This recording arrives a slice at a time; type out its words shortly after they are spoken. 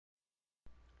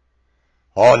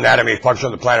All anatomy, function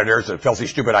of the planet Earth is a filthy,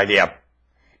 stupid idea.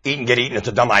 Eat and get eaten, it's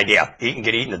a dumb idea. Eat and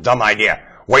get eaten, a dumb idea.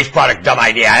 Waste product, dumb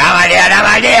idea. Dumb idea, dumb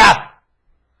idea!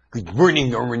 Good morning,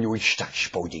 Norman.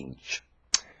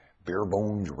 Bare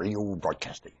Bones Radio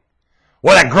Broadcasting.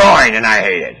 With a groin, and I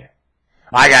hate it.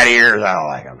 I got ears, I don't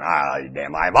like them. These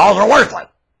damn eyeballs are worthless.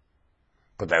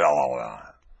 But they all,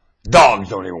 dogs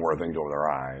don't even wear things over their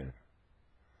eyes.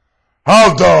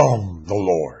 How dumb the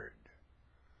Lord.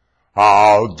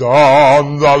 How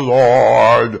dumb the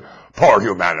Lord, poor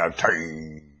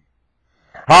humanity.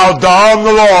 How dumb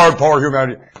the Lord, poor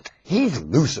humanity. He's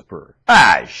Lucifer.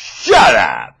 Shut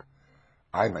up.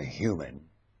 I'm a human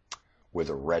with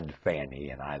a red fanny,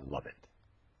 and I love it.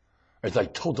 As I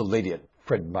told the lady at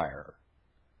Fred Meyer,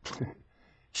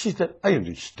 she said, I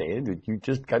understand that you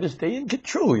just got to stay in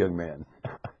control, young man.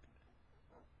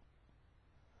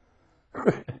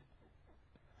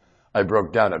 I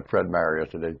broke down at Fred Meyer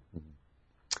yesterday.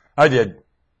 I did.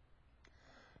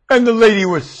 And the lady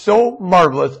was so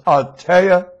marvelous, I'll tell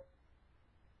you.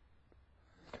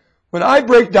 When I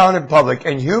break down in public,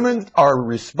 and humans are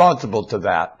responsible to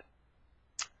that,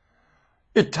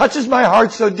 it touches my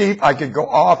heart so deep I could go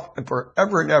off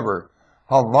forever and ever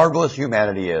how marvelous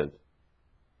humanity is.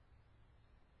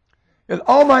 In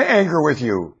all my anger with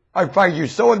you, I find you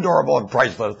so adorable and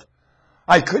priceless,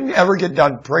 I couldn't ever get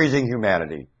done praising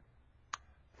humanity.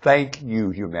 Thank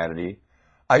you, humanity.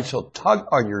 I shall tug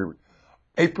on your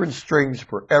apron strings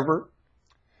forever.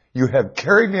 You have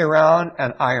carried me around,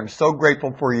 and I am so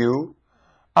grateful for you.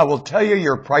 I will tell you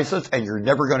you're priceless, and you're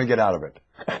never going to get out of it.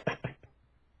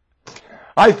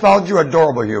 I found you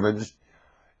adorable, humans.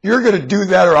 You're going to do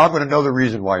that, or I'm going to know the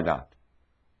reason why not.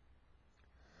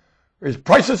 As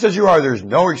priceless as you are, there's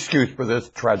no excuse for this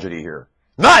tragedy here.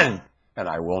 None! And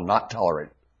I will not tolerate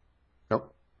it.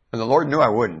 Nope. And the Lord knew I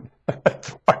wouldn't.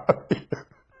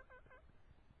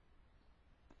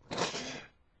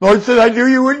 Lord said, I knew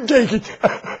you wouldn't take it.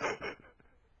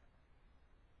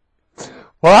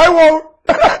 Well, I won't.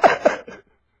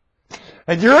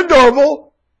 And you're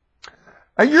adorable.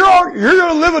 And you're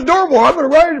going to live adorable. I'm going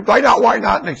to write it and find out why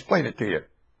not and explain it to you.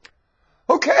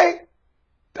 Okay.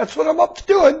 That's what I'm up to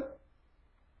doing.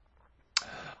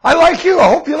 I like you. I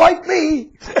hope you like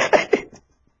me.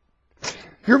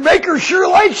 Your maker sure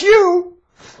likes you.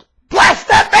 Blast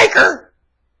that maker.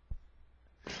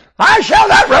 I shall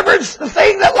not reverence the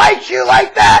thing that likes you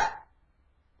like that.